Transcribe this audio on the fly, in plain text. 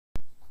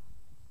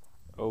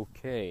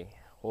Okay,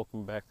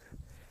 welcome back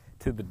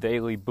to the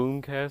daily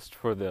boomcast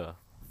for the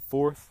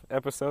 4th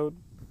episode.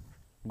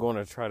 I'm going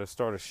to try to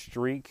start a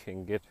streak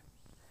and get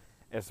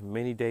as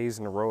many days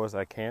in a row as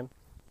I can.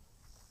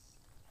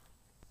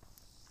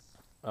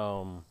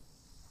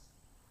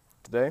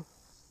 Today,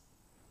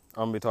 I'm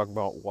going to be talking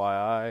about why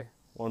I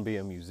want to be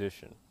a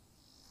musician.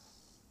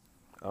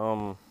 I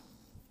want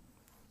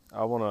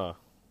to,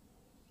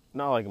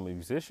 not like a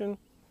musician,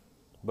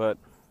 but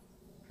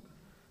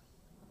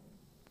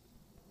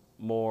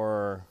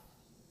more,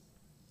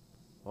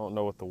 I don't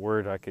know what the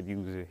word I could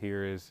use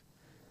here is,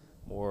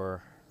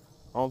 more,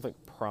 I don't think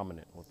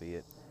prominent would be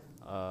it,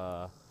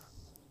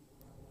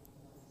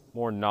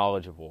 more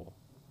knowledgeable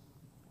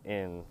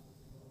in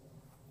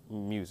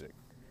music.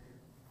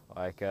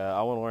 Like,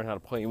 I want to learn how to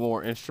play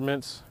more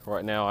instruments.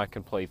 Right now I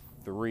can play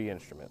 3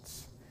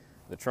 instruments: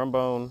 the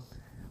trombone,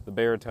 the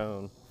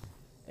baritone,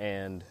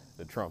 and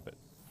the trumpet.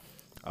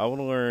 I want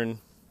to learn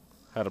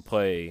how to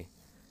play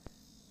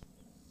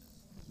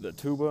the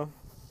tuba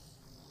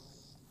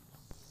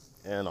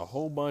and a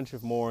whole bunch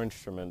of more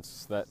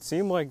instruments that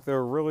seem like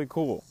they're really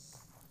cool.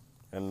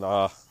 And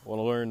I want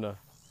to learn to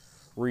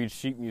read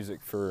sheet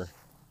music for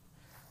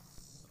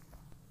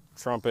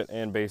trumpet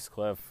and bass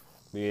clef,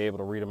 be able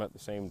to read them at the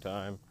same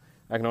time.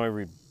 I can only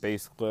read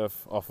bass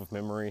clef off of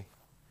memory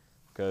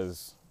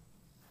because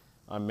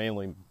I'm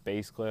mainly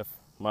bass clef.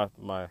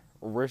 My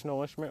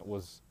original instrument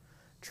was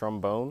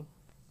trombone,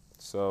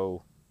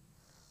 so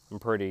I'm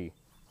pretty,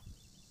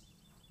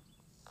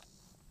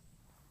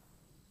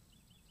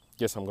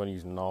 guess I'm going to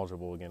use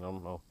knowledgeable again, I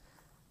don't know.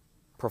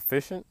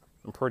 Proficient,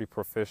 I'm pretty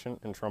proficient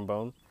in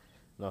trombone.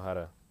 Know how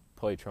to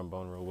play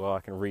trombone real well.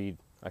 I can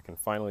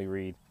finally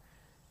read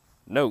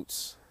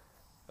notes.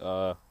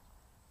 Learned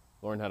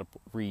how to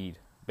read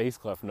bass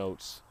clef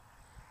notes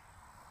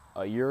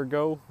a year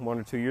ago, 1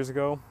 or 2 years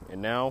ago,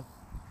 and now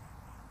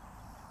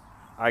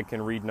I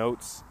can read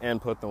notes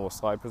and put them with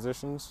slide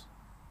positions.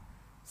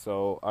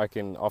 So I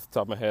can, off the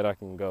top of my head, I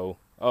can go,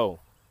 oh,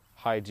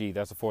 high G,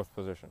 that's the 4th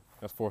position.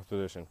 That's 4th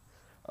position.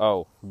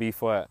 Oh, B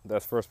flat,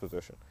 that's 1st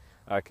position.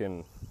 I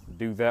can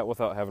do that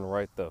without having to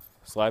write the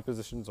slide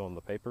positions on the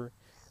paper,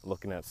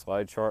 looking at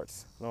slide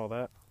charts and all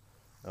that.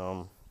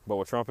 But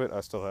with trumpet,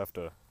 I still have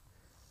to,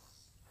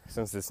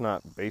 since it's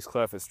not bass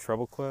clef, it's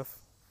treble clef.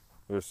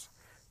 There's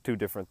 2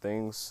 different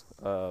things.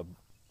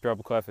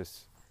 Treble clef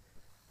is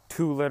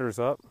 2 letters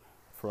up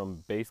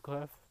from bass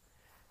clef,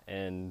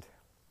 and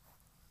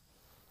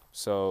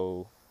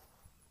so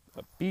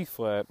a B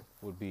flat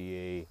would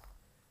be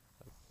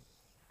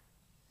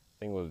I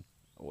think it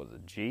was a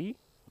G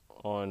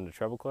on the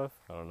treble clef.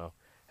 I don't know.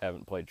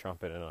 Haven't played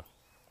trumpet in a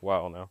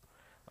while now.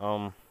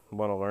 Want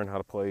to learn how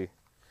to play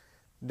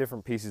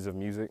different pieces of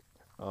music.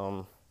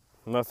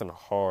 Nothing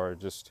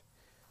hard, just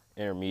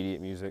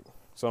intermediate music.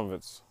 Some of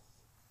it's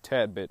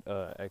tad bit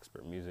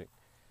expert music,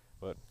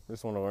 but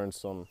just want to learn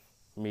some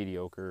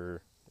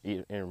mediocre,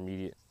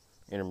 intermediate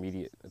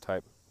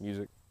type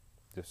music.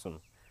 Just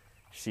some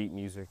sheet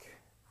music.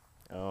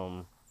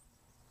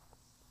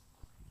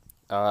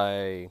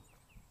 I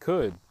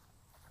could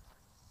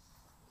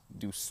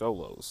do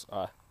solos.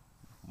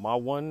 My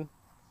one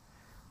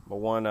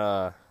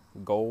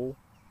goal,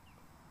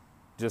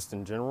 just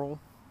in general,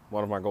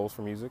 one of my goals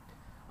for music,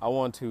 I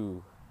want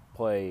to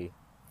play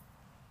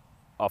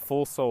a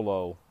full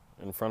solo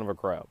in front of a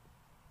crowd.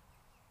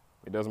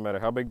 It doesn't matter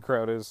how big the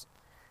crowd is,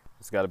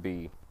 it's got to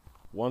be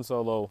one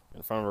solo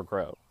in front of a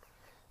crowd.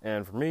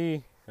 And for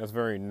me, that's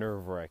very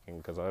nerve-wracking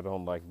because I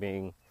don't like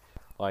being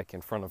like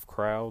in front of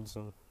crowds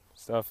and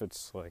stuff.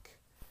 It's like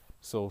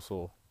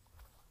social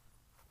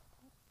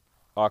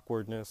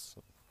awkwardness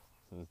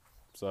and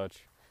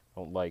such.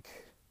 I don't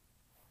like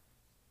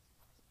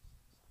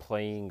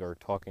playing or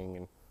talking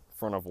in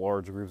front of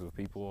large groups of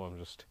people.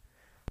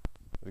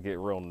 I get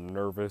real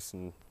nervous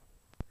and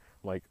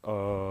like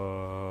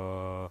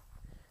I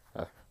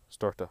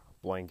start to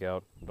blank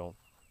out.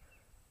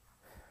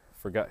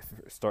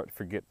 Start to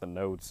forget the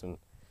notes,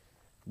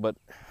 but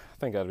I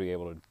think I'd be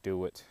able to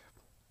do it.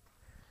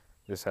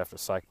 Just have to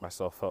psych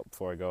myself up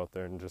before I go out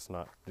there and just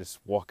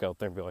walk out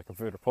there and be like, I'm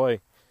fit to play.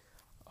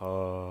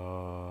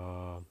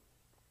 What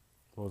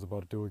was I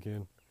about to do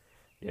again?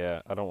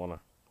 Yeah, I don't want to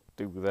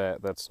do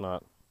that. That's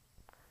not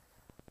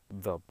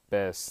the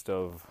best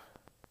of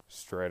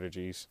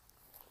strategies.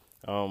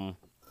 When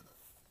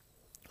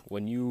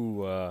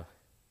you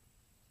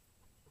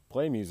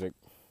play music,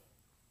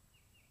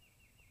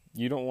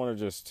 you don't want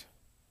to just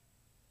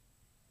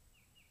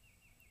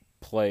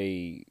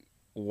play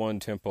one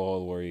tempo all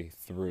the way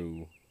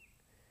through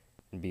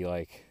and be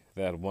like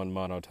that one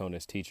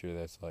monotonous teacher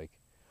that's like,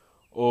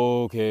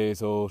 okay,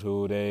 so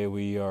today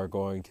we are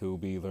going to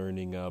be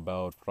learning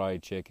about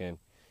fried chicken.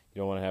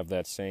 You don't want to have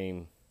that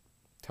same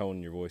tone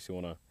in your voice. You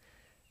want to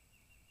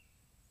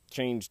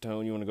change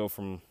tone. You want to go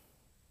from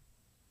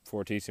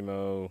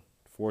fortissimo,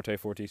 forte,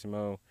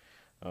 fortissimo,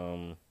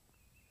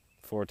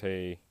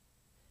 forte, I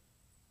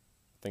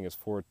think it's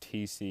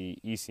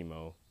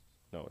fortissimo.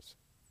 No, it's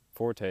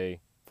forte,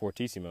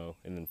 fortissimo,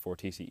 and then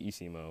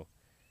fortissimo.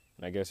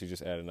 And I guess you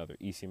just add another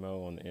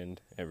issimo on the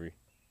end every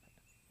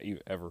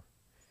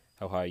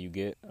how high you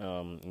get.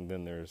 And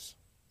then there's,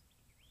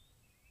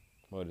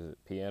 what is it,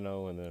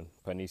 piano, and then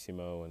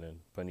pianissimo, and then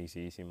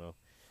pianissimo.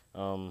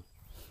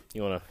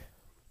 You want to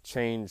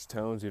change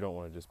tones. You don't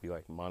want to just be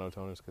like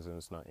monotonous, because then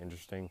it's not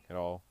interesting at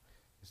all.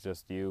 It's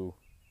just you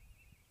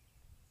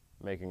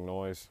making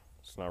noise.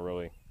 It's not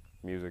really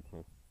music.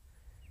 You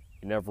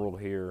never will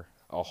hear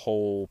a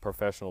whole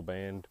professional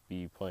band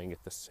be playing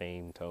at the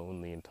same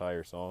tone the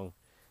entire song,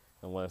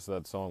 unless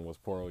that song was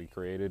poorly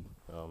created,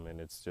 and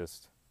it's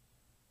just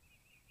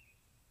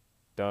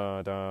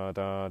da da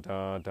da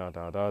da da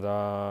da da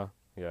da.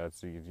 Yeah,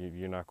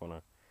 you're not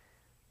gonna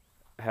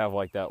have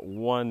like that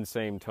one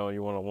same tone.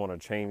 You want to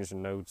change the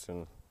notes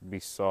and be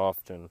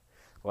soft and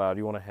loud.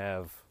 You want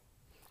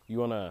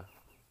to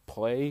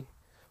play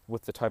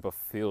with the type of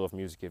feel of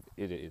music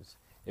it is.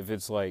 If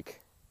it's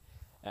like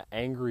an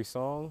angry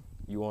song,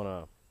 you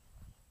want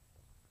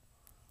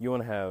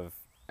to have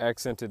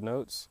accented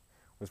notes,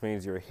 which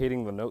means you're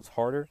hitting the notes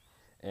harder,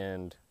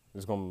 and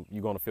you're going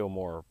to feel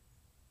more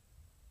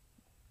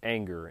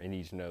anger in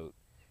each note.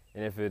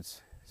 And if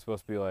it's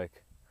supposed to be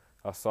like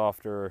a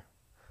softer,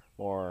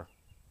 more,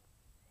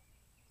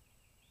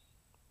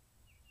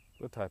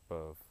 what type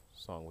of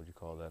song would you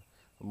call that?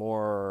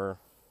 More,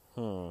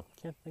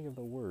 can't think of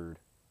the word.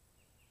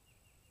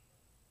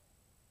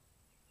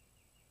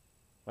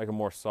 Like a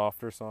more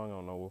softer song, I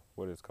don't know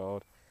what it's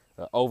called.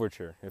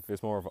 Overture. If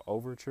it's more of an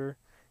overture,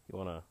 you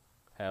want to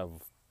have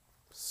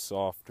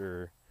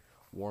softer,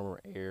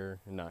 warmer air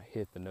and not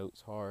hit the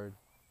notes hard.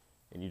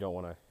 And you don't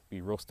want to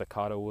be real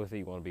staccato with it.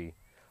 You want to be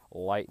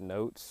light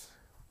notes.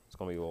 It's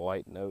going to be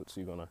light notes.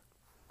 You're going to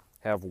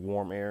have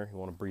warm air. You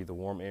want to breathe the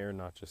warm air,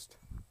 not just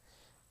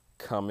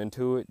come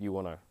into it. You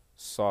want to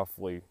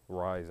softly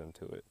rise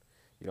into it.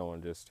 You don't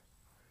want to just,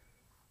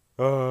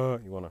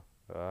 you want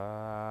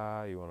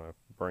to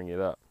bring it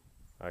up.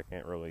 I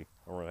don't really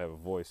have a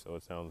voice, so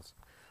it sounds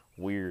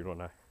weird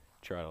when I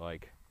try to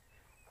like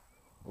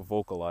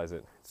vocalize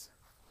it.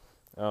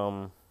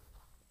 I'm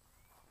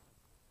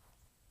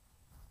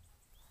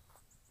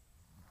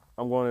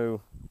gonna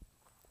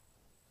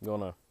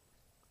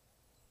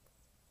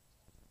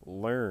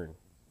learn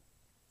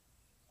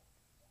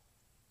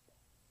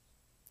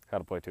how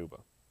to play tuba.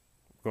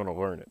 I'm gonna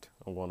learn it.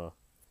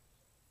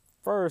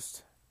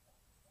 First,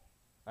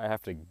 I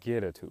have to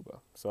get a tuba.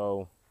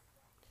 So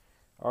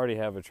I already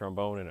have a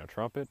trombone and a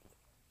trumpet,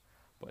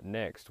 but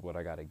next what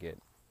I gotta get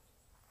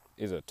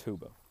is a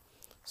tuba.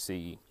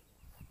 See,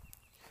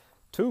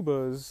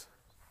 tubas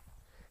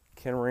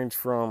can range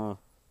from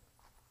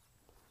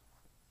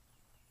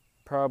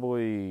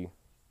probably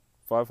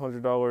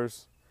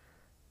 $500,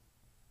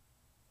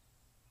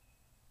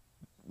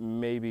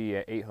 maybe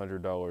at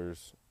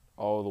 $800,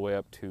 all the way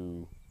up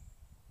to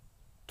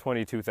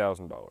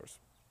 $22,000.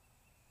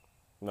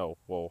 No,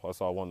 well, I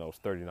saw one that was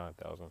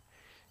 $39,000.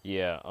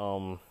 Yeah,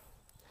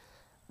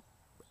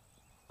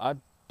 I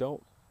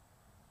don't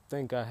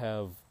think I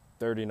have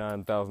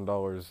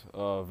 $39,000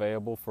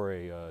 available for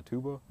a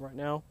tuba right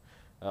now.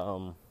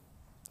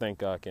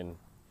 Think I can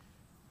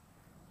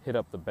hit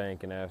up the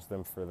bank and ask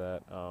them for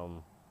that.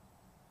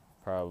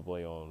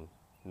 Probably on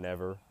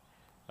Never.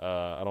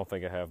 I don't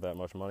think I have that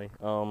much money.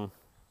 I'm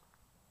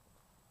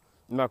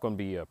not going to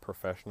be a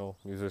professional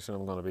musician.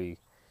 I'm going to be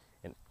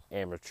an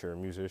amateur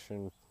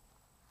musician.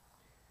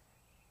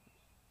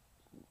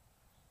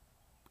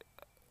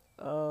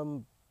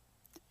 I'm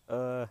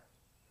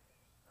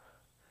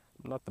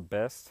not the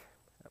best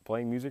at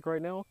playing music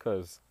right now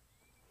because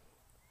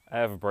I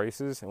have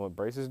braces, and what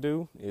braces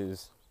do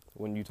is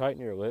when you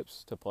tighten your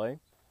lips to play,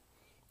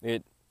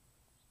 it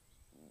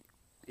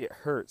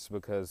hurts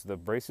because the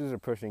braces are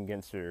pushing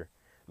against your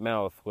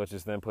mouth, which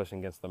is then pushing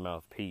against the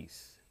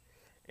mouthpiece.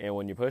 And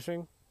when you're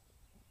pushing,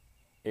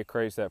 it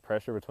creates that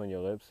pressure between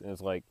your lips, and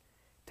it's like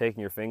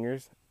taking your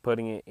fingers,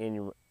 putting it in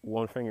your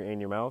one finger in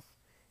your mouth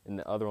and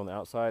the other on the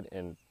outside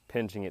and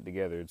pinching it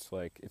together. It's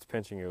like it's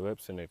pinching your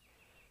lips, and it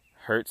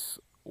hurts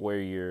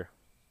where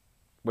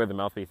the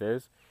mouthpiece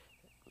is.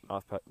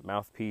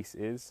 Mouthpiece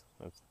is.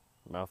 That's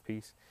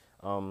mouthpiece.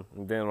 And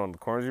then on the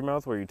corners of your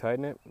mouth where you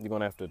tighten it, you're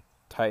gonna have to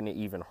tighten it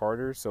even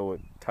harder, so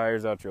it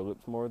tires out your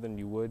lips more than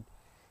you would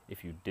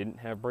if you didn't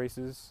have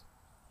braces.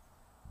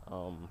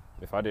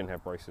 If I didn't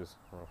have braces,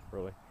 well,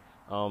 really.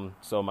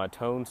 So my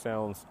tone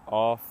sounds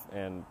off,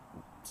 and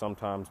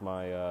sometimes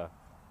I'm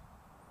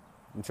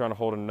trying to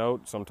hold a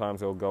note,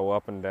 sometimes it'll go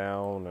up and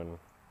down and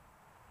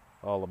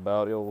all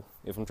about it.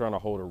 If I'm trying to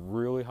hold a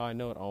really high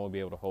note, I'll only be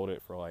able to hold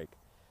it for like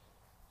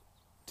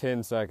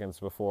 10 seconds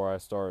before I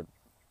start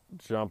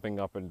jumping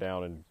up and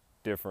down in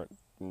different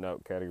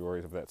note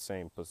categories of that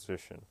same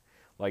position.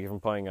 Like if I'm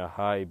playing a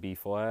high B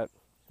flat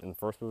in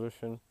first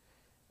position,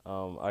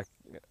 I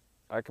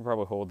can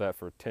probably hold that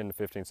for 10 to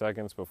 15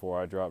 seconds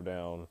before I drop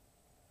down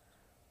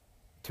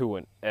to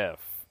an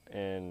F.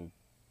 And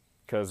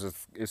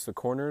because it's the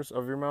corners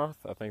of your mouth,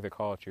 I think they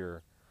call it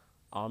your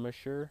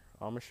embouchure,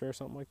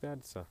 something like that.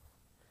 It's a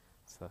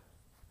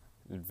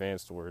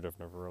advanced word. I've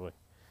never really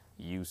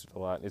used it a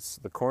lot. It's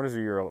the corners of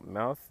your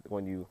mouth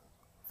when you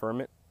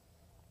firm it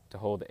to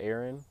hold the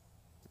air in.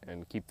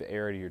 and keep the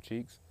air out of your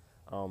cheeks.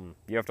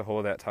 You have to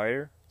hold that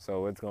tighter,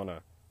 so it's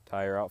gonna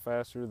tire out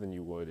faster than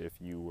you would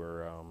if you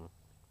were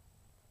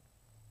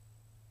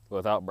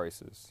without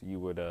braces. You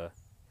would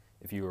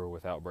if you were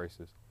without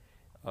braces.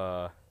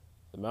 The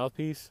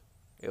mouthpiece,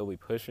 it'll be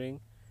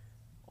pushing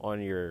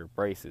on your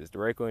braces,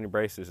 directly on your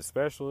braces,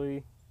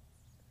 especially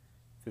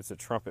if it's a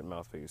trumpet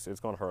mouthpiece. It's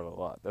gonna hurt a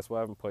lot. That's why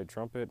I haven't played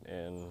trumpet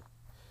in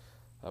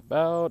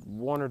about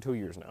 1 or 2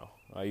 years now.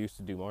 I used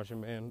to do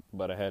marching band,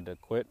 but I had to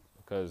quit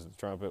because the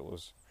trumpet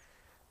was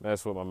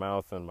messing with my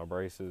mouth and my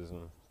braces,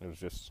 and it was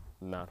just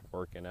not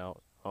working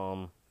out.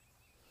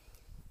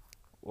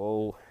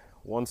 Well,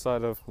 great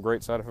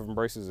side of having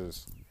braces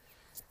is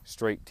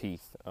straight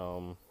teeth.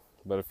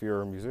 But if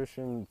you're a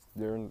musician,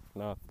 they're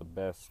not the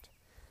best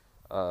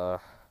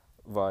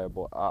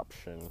viable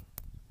option.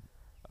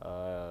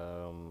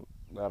 I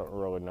don't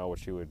really know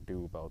what you would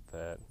do about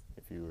that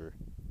if you were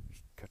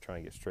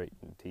trying to get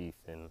straightened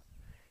teeth and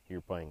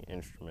you're playing an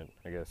instrument.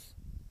 I guess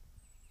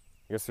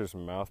there's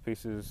some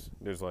mouthpieces.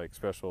 There's like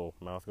special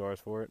mouth guards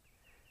for it,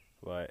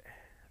 but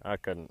I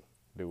couldn't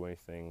do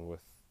anything with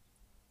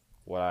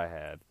what I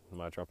had.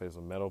 My trumpet is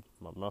my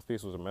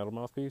mouthpiece was a metal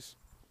mouthpiece,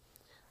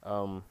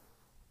 and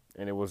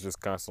it was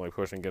just constantly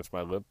pushing against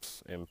my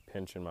lips and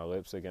pinching my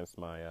lips against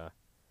my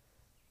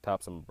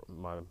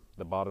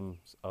the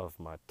bottoms of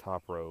my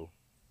top row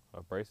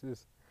of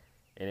braces,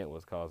 and it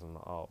was causing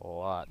a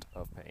lot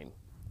of pain.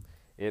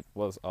 It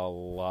was a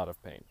lot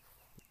of pain.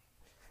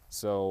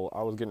 So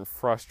I was getting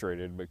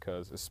frustrated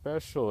because,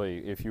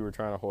 especially if you were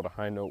trying to hold a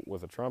high note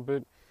with a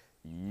trumpet,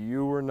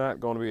 you were not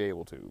going to be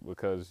able to,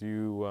 because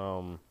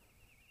your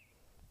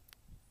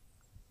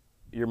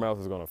mouth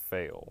is going to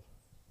fail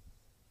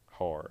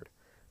hard.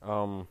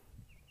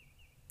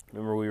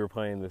 Remember we were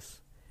playing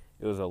this,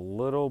 it was a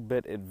little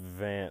bit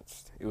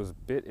advanced. It was a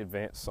bit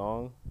advanced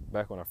song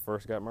back when I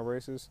first got my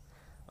braces.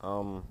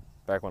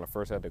 Back when I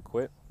first had to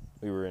quit.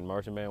 We were in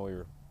marching band. We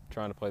were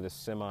trying to play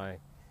this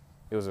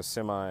it was a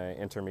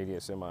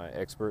semi-intermediate,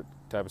 semi-expert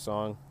type of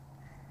song.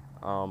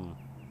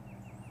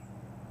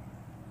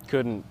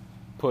 Couldn't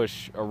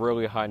push a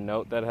really high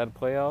note that I had to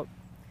play out.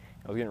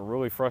 I was getting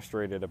really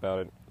frustrated about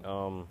it.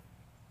 And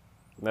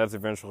that's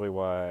eventually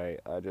why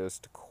I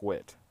just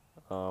quit.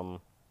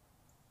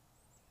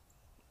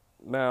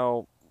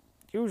 Now,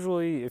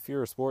 usually if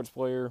you're a sports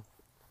player,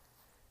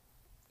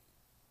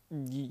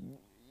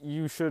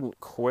 you shouldn't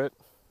quit.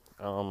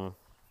 You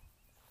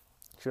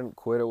shouldn't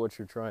quit at what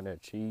you're trying to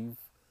achieve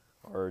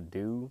or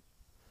do.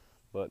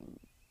 But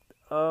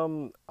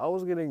I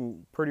was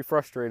getting pretty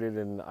frustrated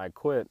and I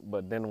quit.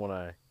 But then when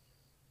I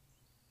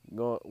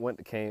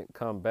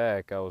come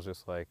back, I was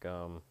just like,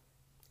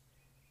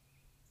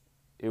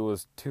 it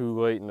was too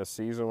late in the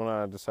season when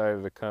I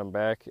decided to come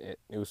back. It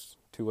was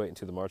too late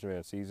into the marching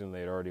band season. They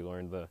had already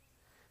learned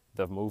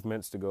the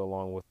movements to go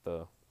along with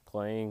the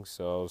playing.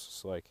 So I was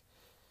just like,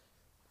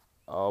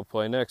 I'll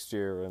play next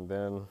year. And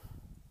then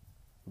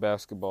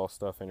basketball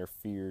stuff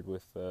interfered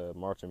with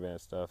marching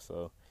band stuff,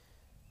 so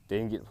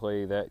didn't get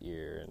played that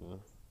year. And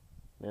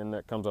then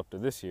that comes up to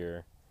this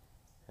year,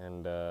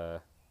 and I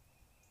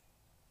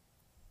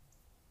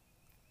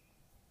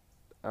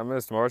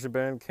missed marching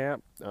band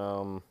camp,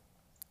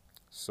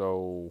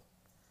 so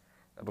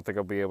I don't think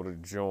I'll be able to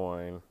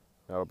join.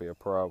 That'll be a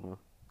problem.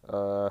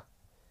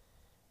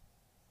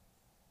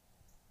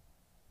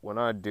 When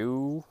I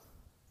do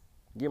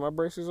get my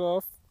braces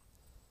off,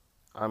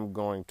 I'm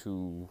going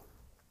to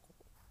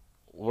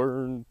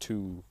learn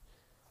to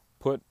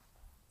put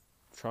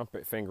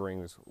trumpet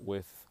fingerings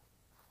with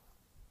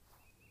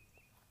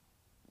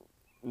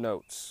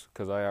notes,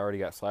 because I already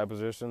got slide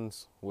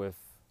positions with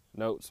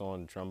notes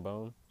on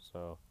trombone.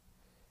 So,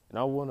 and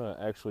I want to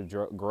actually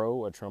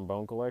grow a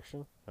trombone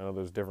collection. I know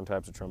there's different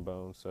types of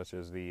trombones, such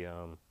as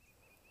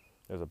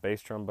there's a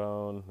bass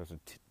trombone, there's a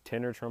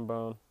tenor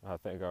trombone. I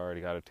think I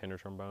already got a tenor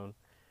trombone.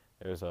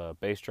 There's a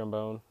bass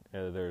trombone,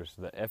 and there's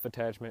the F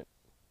attachment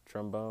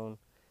trombone.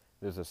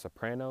 There's a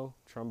soprano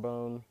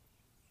trombone.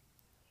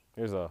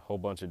 There's a whole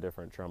bunch of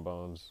different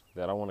trombones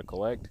that I want to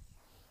collect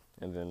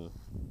and then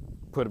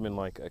put them in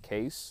like a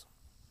case,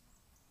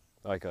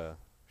 like a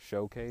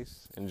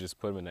showcase, and just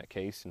put them in that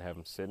case and have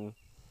them sitting.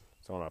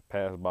 So when I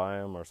pass by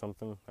them or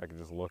something, I can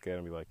just look at them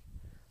and be like,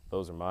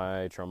 those are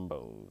my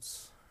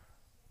trombones.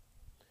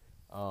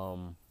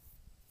 But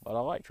I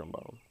like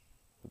trombone.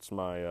 It's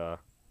my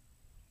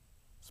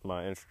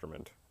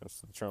instrument. It's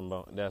the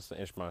trombone. That's the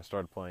instrument I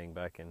started playing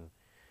back in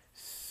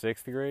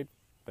 6th grade.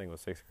 I think it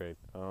was 6th grade.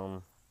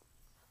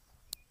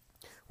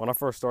 When I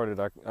first started,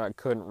 I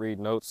couldn't read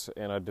notes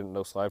and I didn't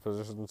know slide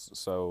positions,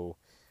 so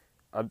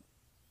I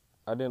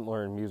didn't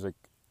learn music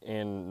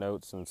in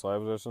notes and slide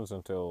positions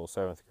until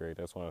 7th grade.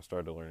 That's when I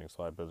started learning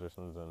slide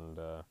positions and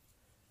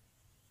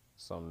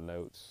some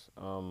notes.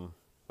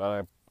 But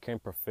I became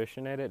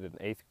proficient at it in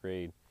 8th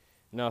grade.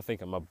 Now I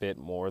think I'm a bit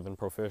more than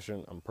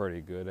proficient. I'm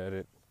pretty good at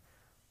it.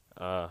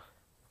 I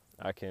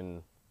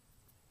can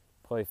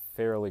play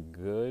fairly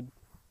good.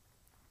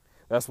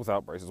 That's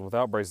without braces.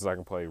 Without braces, I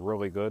can play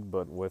really good,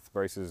 but with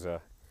braces,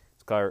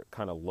 it's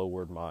kind of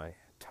lowered my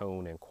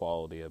tone and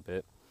quality a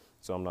bit.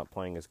 so I'm not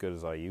playing as good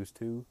as I used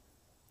to.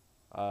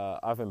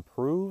 I've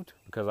improved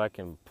because I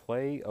can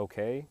play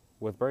okay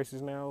with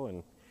braces now,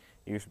 and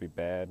it used to be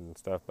bad and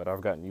stuff, but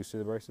I've gotten used to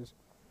the braces.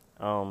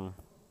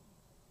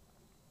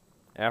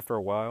 After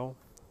a while,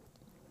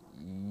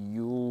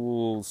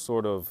 you'll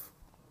sort of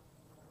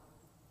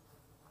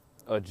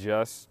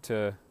adjust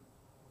to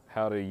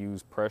how to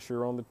use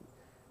pressure on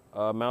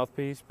the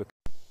mouthpiece. Because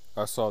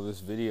I saw this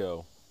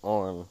video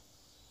on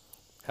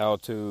how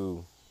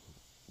to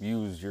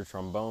use your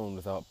trombone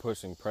without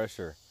pushing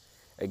pressure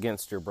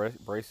against your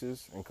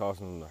braces and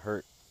causing them to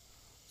hurt.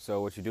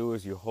 So what you do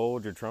is you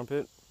hold your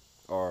trumpet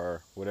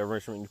or whatever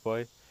instrument you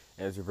play,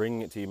 and as you're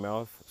bringing it to your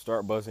mouth,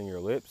 start buzzing your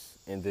lips,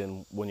 and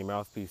then when your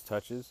mouthpiece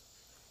touches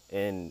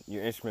and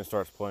your instrument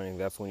starts playing,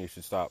 that's when you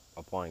should stop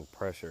applying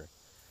pressure.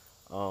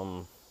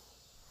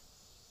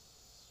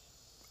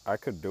 I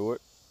could do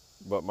it,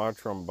 but my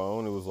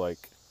trombone, it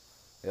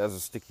has a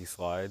sticky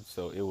slide,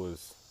 so it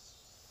was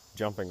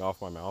jumping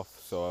off my mouth,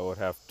 so I would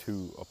have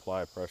to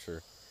apply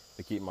pressure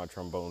to keep my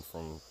trombone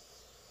from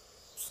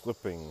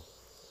slipping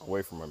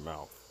away from my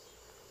mouth.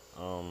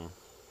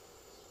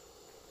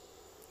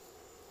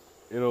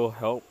 It'll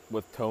help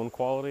with tone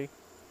quality,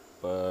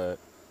 and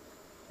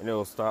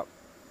it'll stop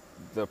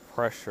the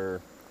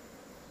pressure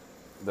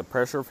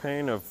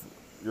pain of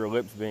your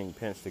lips being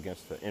pinched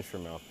against the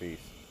instrument mouthpiece.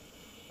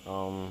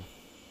 I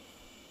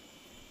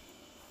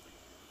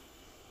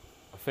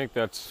think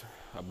that's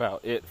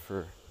about it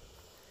for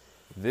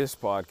this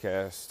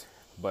podcast,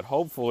 but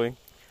hopefully,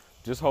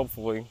 just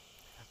hopefully,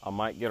 I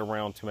might get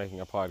around to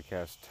making a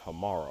podcast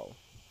tomorrow.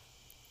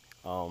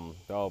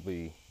 That'll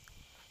be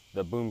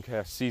the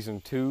Boomcast Season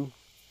 2,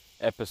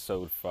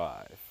 Episode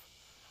 5.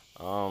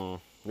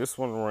 This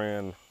one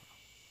ran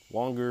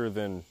longer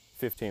than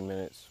 15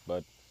 minutes,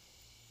 but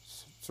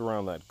it's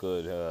around that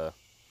good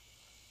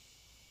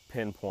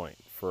pinpoint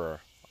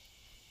for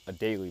a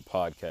daily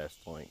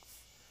podcast length.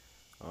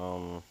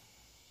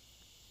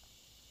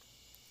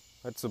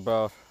 That's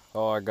about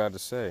all I got to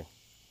say.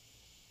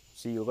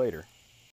 See you later.